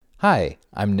Hi,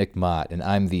 I'm Nick Mott, and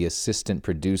I'm the assistant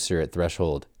producer at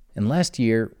Threshold. And last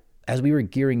year, as we were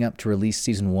gearing up to release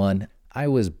Season 1, I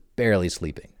was barely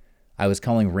sleeping. I was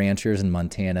calling ranchers in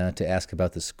Montana to ask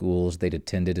about the schools they'd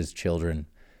attended as children.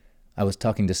 I was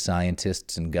talking to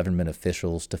scientists and government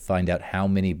officials to find out how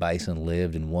many bison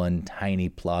lived in one tiny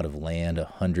plot of land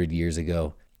 100 years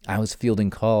ago. I was fielding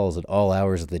calls at all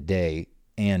hours of the day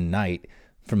and night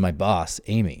from my boss,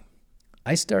 Amy.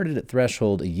 I started at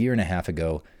Threshold a year and a half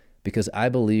ago because I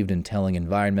believed in telling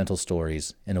environmental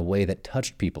stories in a way that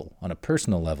touched people on a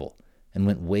personal level and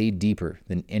went way deeper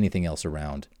than anything else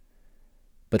around.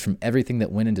 But from everything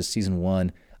that went into Season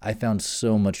 1, I found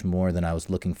so much more than I was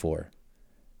looking for.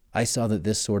 I saw that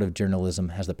this sort of journalism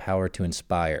has the power to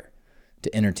inspire,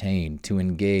 to entertain, to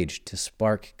engage, to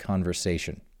spark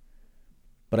conversation.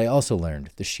 But I also learned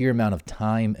the sheer amount of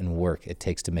time and work it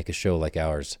takes to make a show like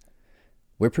ours.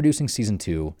 We're producing Season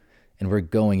 2, and we're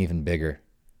going even bigger.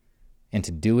 And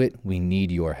to do it, we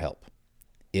need your help.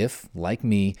 If, like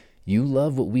me, you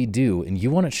love what we do and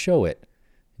you want to show it,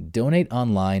 donate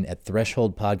online at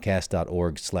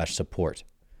thresholdpodcast.org/support.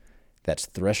 That's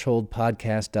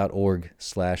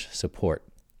thresholdpodcast.org/support.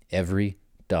 Every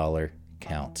dollar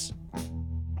counts.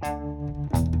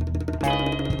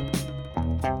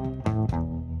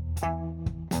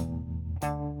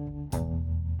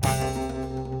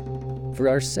 For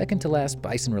our second-to-last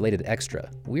bison-related extra,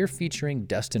 we're featuring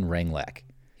Dustin Ranglack.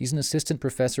 He's an assistant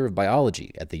professor of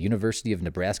biology at the University of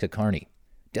Nebraska-Kearney.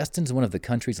 Dustin's one of the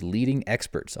country's leading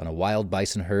experts on a wild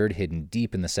bison herd hidden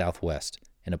deep in the Southwest,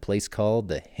 in a place called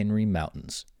the Henry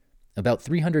Mountains. About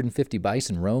 350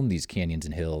 bison roam these canyons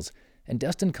and hills, and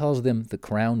Dustin calls them the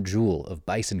crown jewel of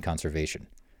bison conservation.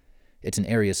 It's an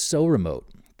area so remote,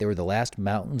 they were the last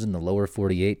mountains in the lower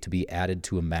 48 to be added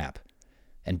to a map.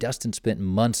 And Dustin spent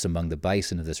months among the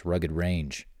bison of this rugged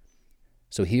range.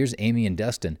 So here's Amy and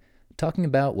Dustin talking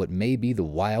about what may be the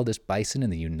wildest bison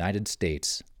in the United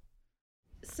States.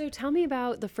 So tell me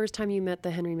about the first time you met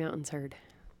the Henry Mountains herd.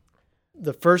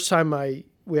 The first time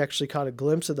we actually caught a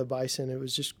glimpse of the bison, it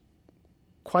was just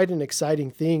quite an exciting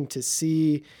thing to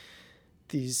see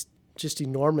these just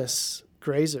enormous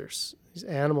grazers, these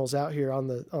animals out here on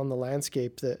the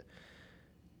landscape. That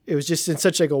it was just in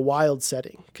such like a wild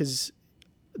setting, because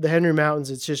the Henry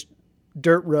Mountains, it's just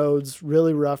dirt roads,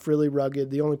 really rough, really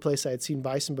rugged. The only place I had seen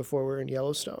bison before were in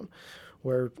Yellowstone,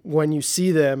 where when you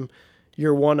see them,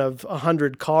 you're one of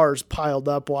 100 cars piled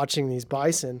up watching these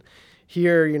bison.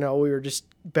 Here, we were just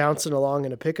bouncing along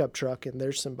in a pickup truck, and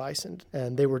there's some bison,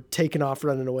 and they were taking off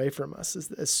running away from us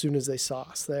as soon as they saw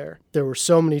us there. There were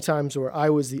so many times where I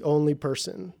was the only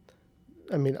person.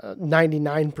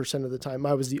 99% of the time,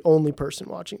 I was the only person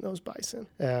watching those bison.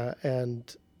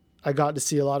 And I got to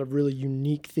see a lot of really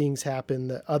unique things happen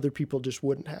that other people just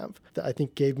wouldn't have, that I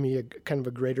think gave me a kind of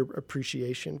a greater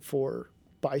appreciation for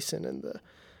bison and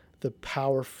the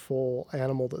powerful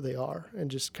animal that they are,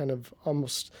 and just kind of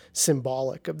almost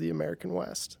symbolic of the American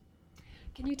West.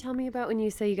 Can you tell me about when you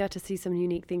say you got to see some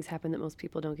unique things happen that most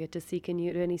people don't get to see? Do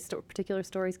any particular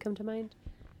stories come to mind?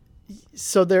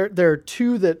 So there are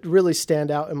two that really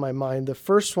stand out in my mind. The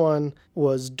first one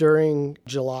was during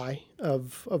July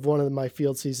of one of my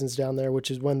field seasons down there,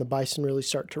 which is when the bison really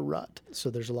start to rut. So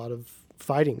there's a lot of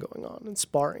fighting going on and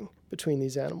sparring between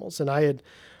these animals. And I had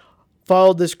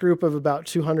followed this group of about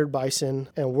 200 bison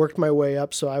and worked my way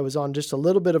up. So I was on just a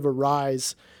little bit of a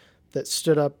rise that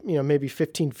stood up, maybe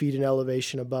 15 feet in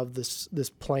elevation above this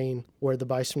plain where the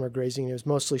bison were grazing. It was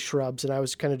mostly shrubs, and I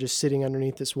was kind of just sitting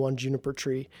underneath this one juniper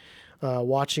tree,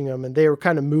 watching them, and they were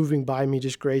kind of moving by me,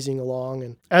 just grazing along.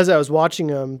 And as I was watching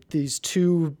them, these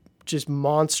two just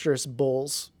monstrous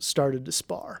bulls started to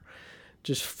spar,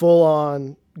 just full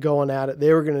on going at it.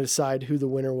 They were going to decide who the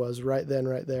winner was right then,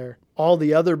 right there. All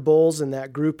the other bulls in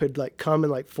that group had come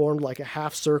and formed a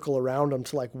half circle around them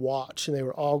to watch, and they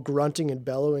were all grunting and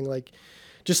bellowing,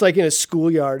 just like in a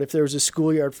schoolyard. If there was a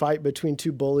schoolyard fight between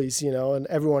two bullies, and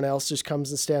everyone else just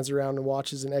comes and stands around and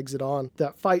watches and exit on.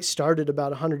 That fight started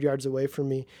about 100 yards away from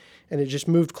me, and it just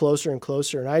moved closer and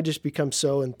closer, and I had just become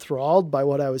so enthralled by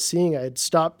what I was seeing. I had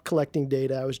stopped collecting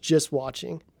data. I was just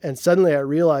watching, and suddenly I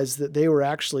realized that they were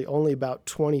actually only about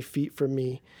 20 feet from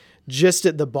me, just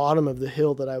at the bottom of the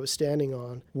hill that I was standing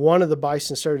on. One of the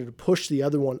bison started to push the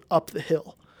other one up the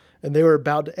hill, and they were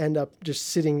about to end up just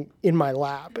sitting in my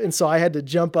lap. And so I had to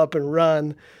jump up and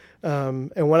run.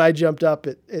 And when I jumped up,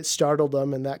 it startled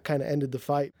them, and that kind of ended the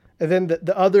fight. And then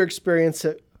the other experience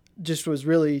that just was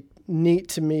really neat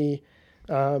to me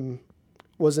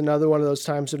was another one of those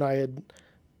times when I had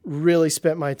really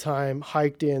spent my time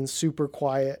hiked in, super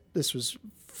quiet. This was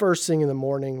first thing in the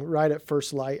morning, right at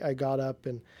first light. I got up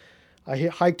and I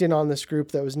hiked in on this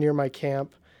group that was near my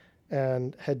camp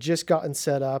and had just gotten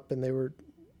set up, and they were,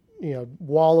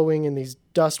 wallowing in these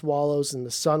dust wallows, and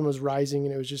the sun was rising,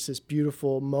 and it was just this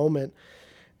beautiful moment.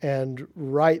 And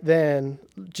right then,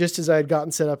 just as I had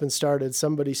gotten set up and started,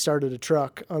 somebody started a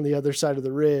truck on the other side of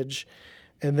the ridge,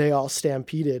 and they all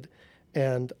stampeded.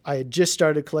 And I had just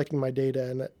started collecting my data,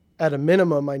 and at a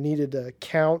minimum, I needed a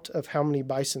count of how many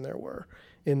bison there were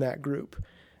in that group.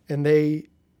 And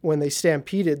when they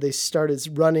stampeded, they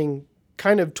started running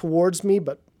kind of towards me,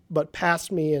 but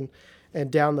past me and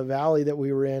down the valley that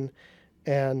we were in.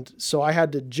 And so I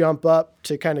had to jump up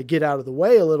to kind of get out of the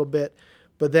way a little bit,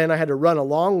 but then I had to run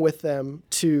along with them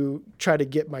to try to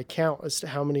get my count as to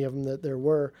how many of them that there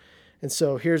were. And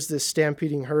so here's this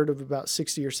stampeding herd of about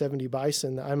 60 or 70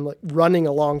 bison that I'm like running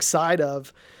alongside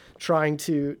of, trying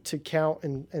to count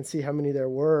and see how many there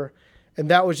were. And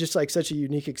that was just like such a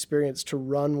unique experience to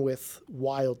run with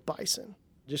wild bison.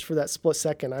 Just for that split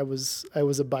second, I was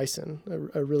a bison,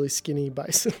 a really skinny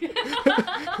bison.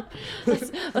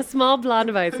 A small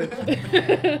blonde bison.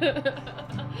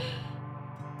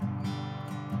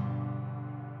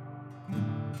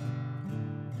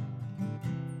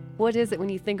 What is it when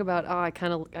you think about, I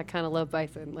kind of love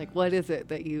bison? Like, what is it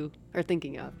that you are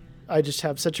thinking of? I just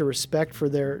have such a respect for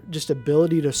their just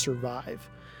ability to survive.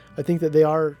 I think that they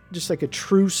are just like a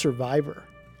true survivor.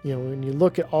 When you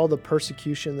look at all the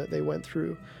persecution that they went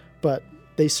through, but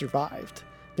they survived.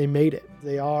 They made it.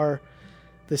 They are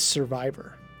this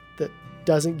survivor that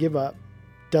doesn't give up,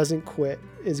 doesn't quit,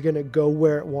 is going to go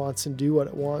where it wants and do what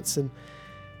it wants. And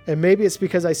maybe it's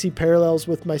because I see parallels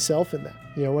with myself in that.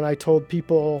 When I told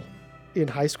people in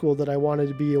high school that I wanted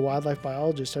to be a wildlife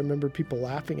biologist, I remember people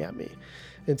laughing at me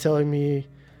and telling me,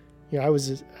 I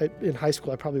was in high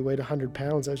school, I probably weighed 100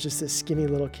 pounds. I was just this skinny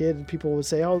little kid, and people would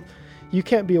say, oh, you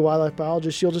can't be a wildlife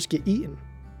biologist, you'll just get eaten.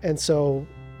 And so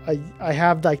I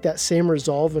have like that same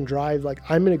resolve and drive, like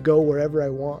I'm going to go wherever I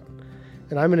want,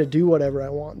 and I'm going to do whatever I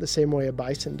want, the same way a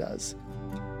bison does.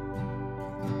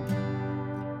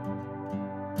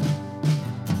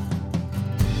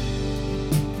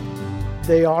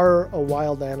 They are a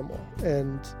wild animal,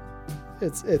 and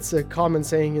it's a common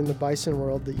saying in the bison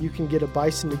world that you can get a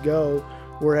bison to go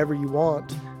wherever you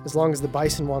want as long as the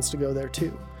bison wants to go there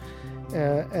too.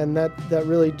 And that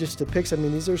really just depicts,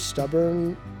 these are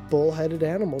stubborn, bull-headed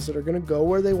animals that are going to go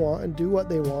where they want and do what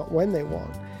they want when they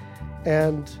want.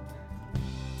 And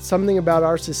something about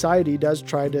our society does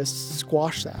try to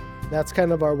squash that. That's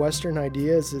kind of our Western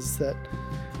ideas, is that,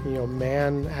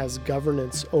 man has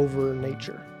governance over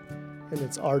nature, and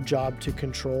it's our job to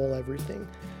control everything.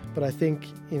 But I think,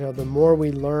 the more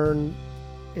we learn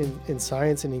in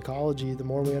science and ecology, the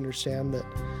more we understand that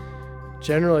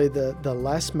generally the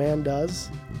less man does,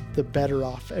 the better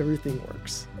off everything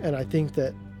works. And I think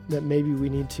that maybe we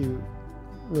need to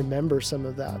remember some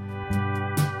of that.